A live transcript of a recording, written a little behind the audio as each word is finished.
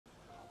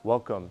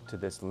Welcome to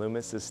this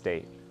Loomis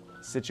Estate.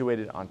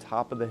 Situated on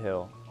top of the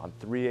hill on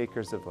 3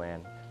 acres of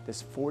land,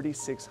 this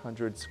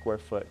 4,600 square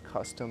foot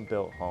custom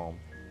built home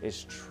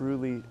is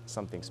truly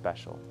something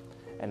special.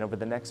 And over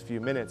the next few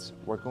minutes,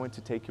 we're going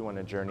to take you on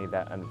a journey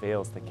that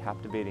unveils the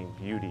captivating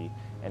beauty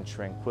and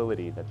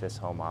tranquility that this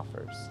home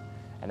offers.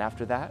 And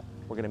after that,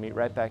 we're going to meet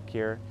right back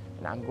here,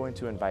 and I'm going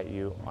to invite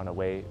you on a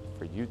way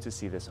for you to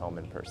see this home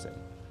in person.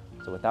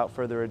 So without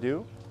further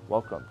ado,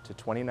 welcome to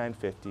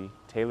 2950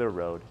 Taylor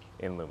Road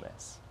in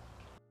Loomis.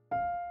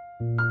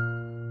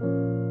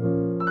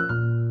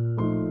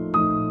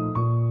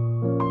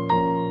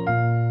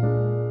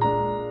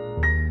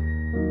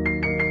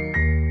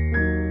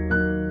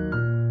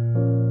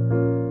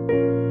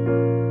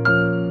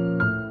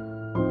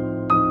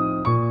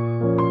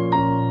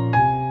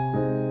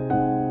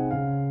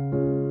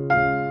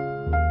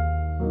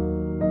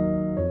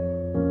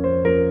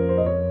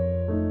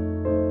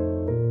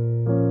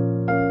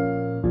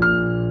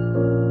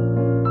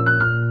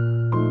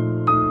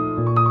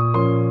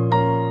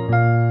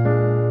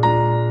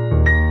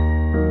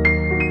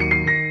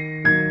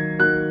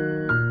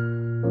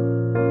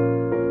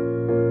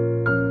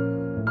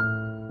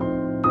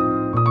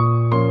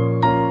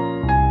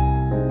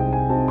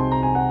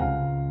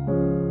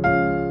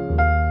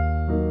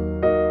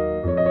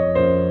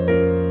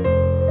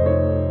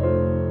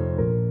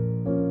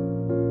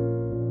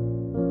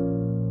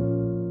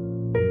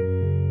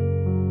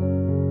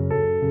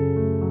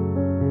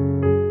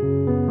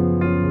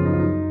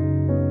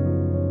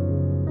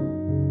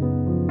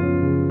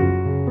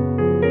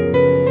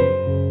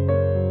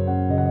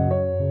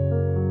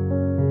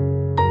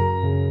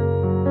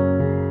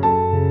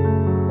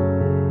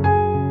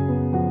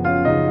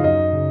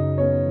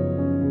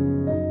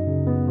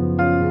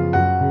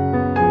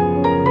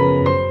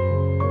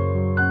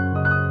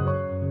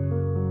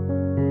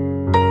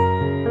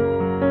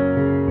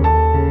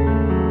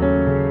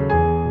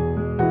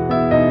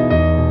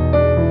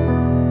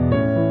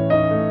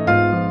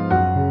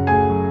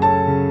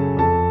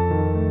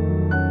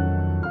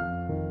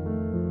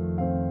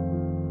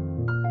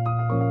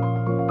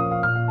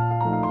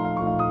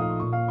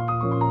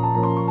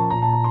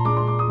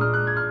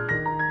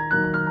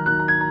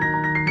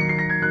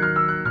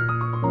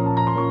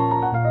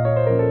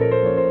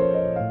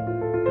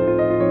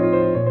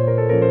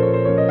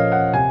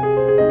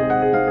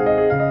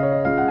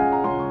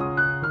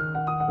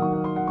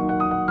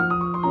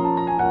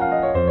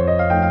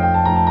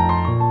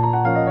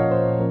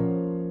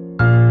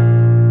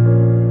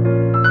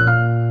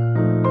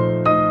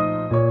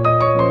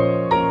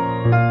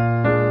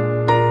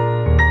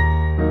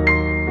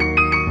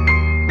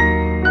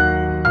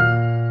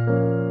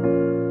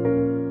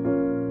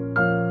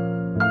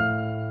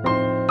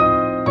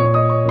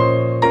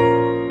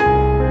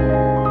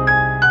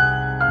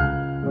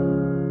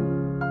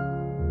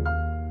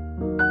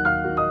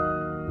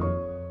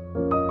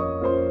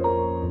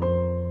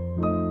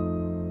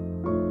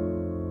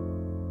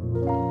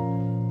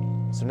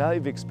 So now that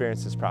you've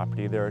experienced this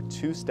property, there are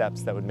 2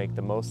 steps that would make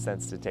the most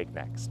sense to take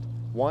next.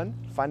 1,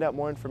 find out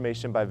more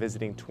information by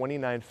visiting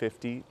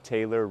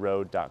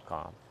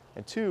 2950taylorroad.com.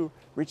 And 2,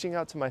 reaching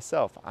out to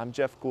myself. I'm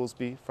Jeff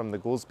Goolsby from the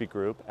Goolsby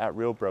Group at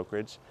Real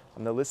Brokerage.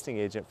 I'm the listing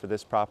agent for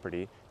this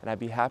property, and I'd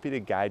be happy to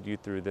guide you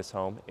through this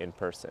home in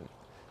person.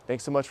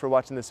 Thanks so much for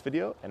watching this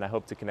video, and I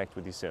hope to connect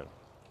with you soon.